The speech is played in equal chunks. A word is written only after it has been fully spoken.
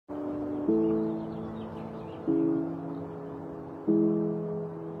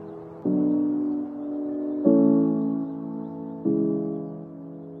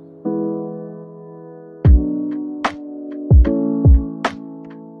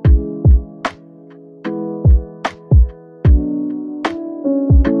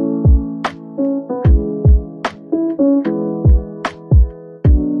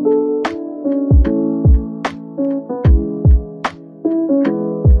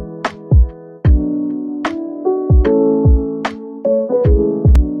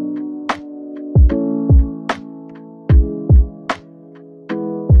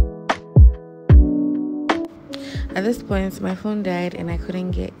At this point, my phone died and I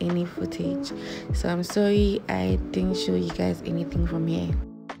couldn't get any footage, so I'm sorry I didn't show you guys anything from here.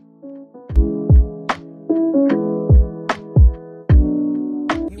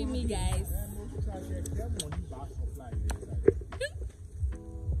 Me guys.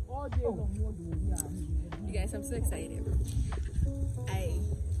 You guys, I'm so excited.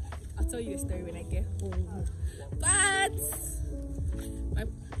 I'll tell you a story when I get home. But my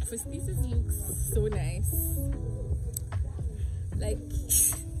prosthesis looks so nice. Like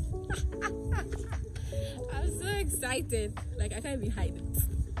I'm so excited. Like I can't even hide it.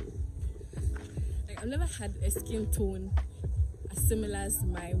 Like I've never had a skin tone as similar as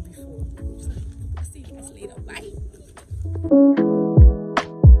mine before. I'll see you guys later. Bye.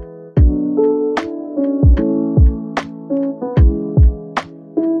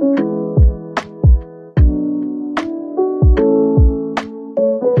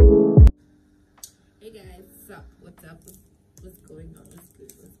 Hey guys, what's up? What's going on? What's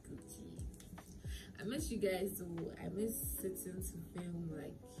good? What's Gucci? I miss you guys, so I miss sitting to film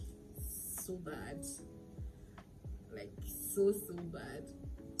like so bad. Like so bad.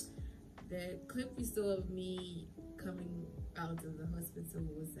 The clip you saw of me coming out of the hospital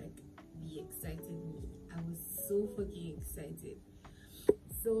was like the excited me. I was so fucking excited.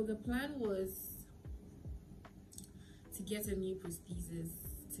 So the plan was to get a new prosthesis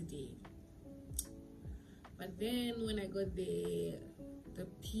today. But then when I got there, the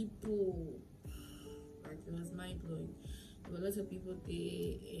people, like it was mind blowing. There were lots of people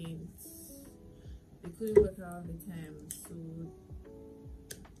there and they couldn't work around the time, so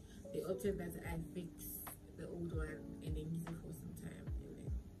they opted that I fix the old one and then use it for some time and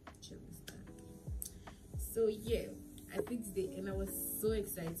then check this back. So yeah, I fixed it and I was so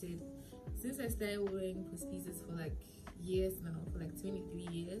excited. Since I started wearing prosthesis for like years now, for like 23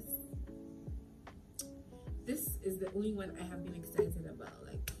 years, this is the only one I have been excited about.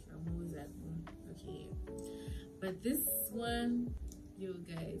 Like I'm always like, okay. But this one, yo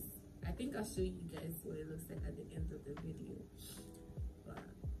guys, I think I'll show you guys what it looks like at the end of the video. But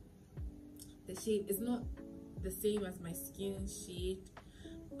the shade is not the same as my skin shade,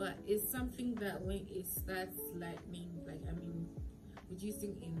 but it's something that when it starts lightening, like I mean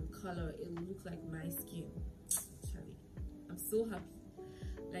reducing in color, it will look like my skin. Charlie, I'm so happy.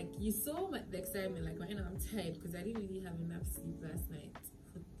 Like you saw the excitement, like right now I'm tired because I didn't really have enough sleep last night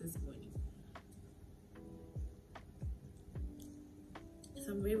for this morning.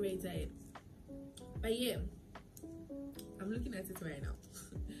 So I'm very tired. But yeah, I'm looking at it right now.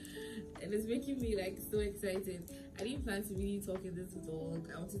 And it's making me like so excited. I didn't plan to really talk in this vlog.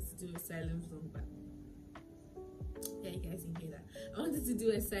 I wanted to do a silent vlog, but yeah, you guys can hear that. I wanted to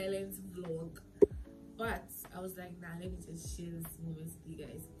do a silent vlog, but I was like, nah, let me just share this moment with you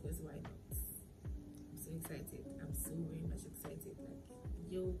guys because why not? I'm so excited. I'm so very much excited. Like,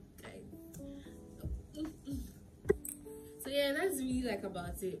 yo, guys. So yeah, that's really like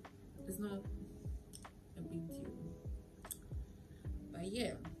about it. It's not a big deal. But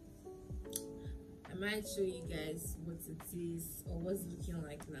yeah, I might show you guys what it is or what's looking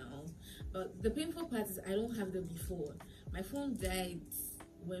like now. But the painful part is I don't have the before. My phone died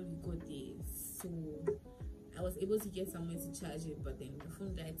when we got there, so I was able to get somewhere to charge it, but then the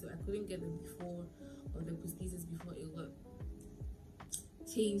phone died, so I couldn't get the before of the prosthesis before it got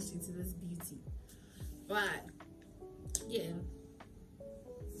changed into this beauty. But yeah,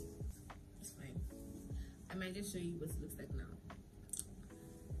 it's fine. I might just show you what it looks like now.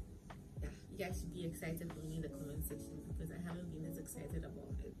 Yeah, you guys should be excited for me in the comment section because I haven't been as excited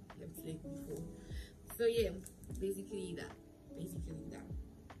about it left leg before. So yeah, basically that.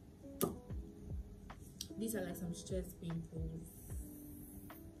 These are like some stress pimples,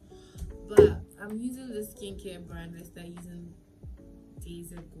 but I'm using the skincare brand I started using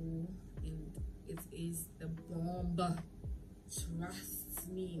days ago, and it is the bomb.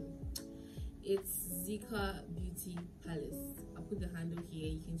 Trust me, it's Zika Beauty Palace. I'll put the handle here,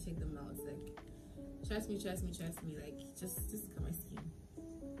 you can check them out. Like trust me, like just look at my skin.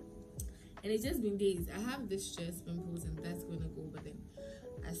 and it's just been days. I have this stress pimples and that's gonna go, but then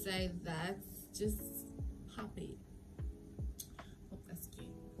aside that, just happy. Hope that's cute.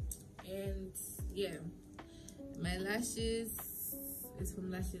 And yeah, my lashes is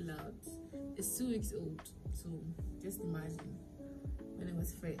from Lashes Loud. It's 2 weeks old, so just imagine when it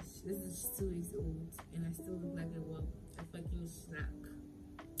was fresh. This is 2 weeks old and I still look like a fucking snack.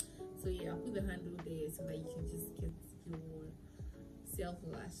 So yeah, I'll put the handle there so that you can just get your self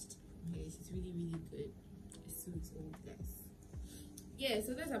lashed. Okay, it's really good. It's 2 weeks old, guys. Yeah,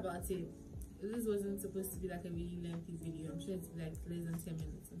 so that's about it. This wasn't supposed to be like a really lengthy video. I'm sure it's like less than 10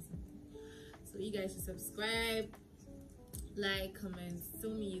 minutes or something. So you guys should subscribe, like, comment,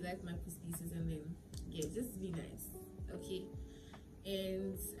 tell me you like my prosthesis, and then yeah, just be nice, okay?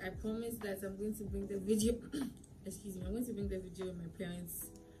 And I promise that I'm going to bring the video excuse me, I'm going to bring the video with my parents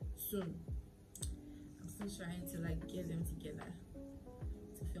soon. I'm still trying to like get them together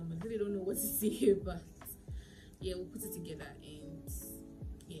to film it. They don't know what to say, but yeah, we'll put it together and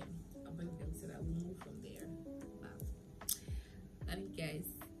yeah, I'll bring them so that we'll move from there. Wow. Love you guys.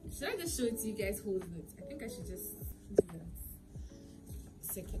 Should I just show it to you guys holding it? I think I should just do that.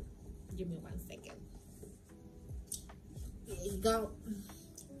 Second. Give me 1 second. There you go.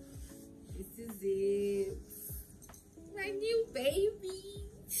 This is it. My new baby.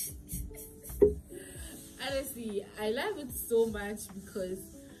 Honestly, I love it so much because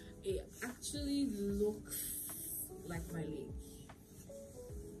it actually looks like my leg.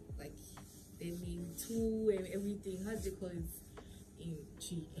 Like they made two and everything. How do they call it? In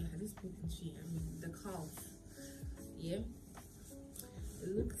tree. And I just put in tree. I mean the calf. Yeah. It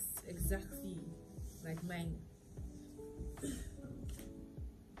looks exactly like mine.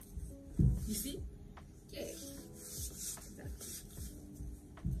 You see? Yeah. Exactly.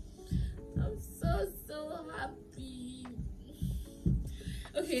 I'm so happy.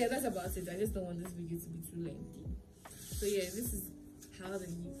 Okay, that's about it. I just don't want this video to be too lengthy. So yeah, this is how the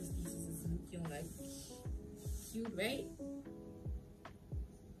new prosthesis is looking like. Cute, right?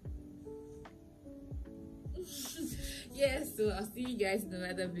 Yeah, so I'll see you guys in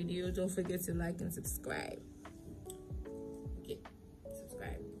another video. Don't forget to like and subscribe. Okay,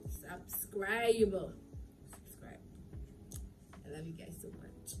 subscribe. I love you guys so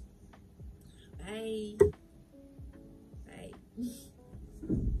much. Bye.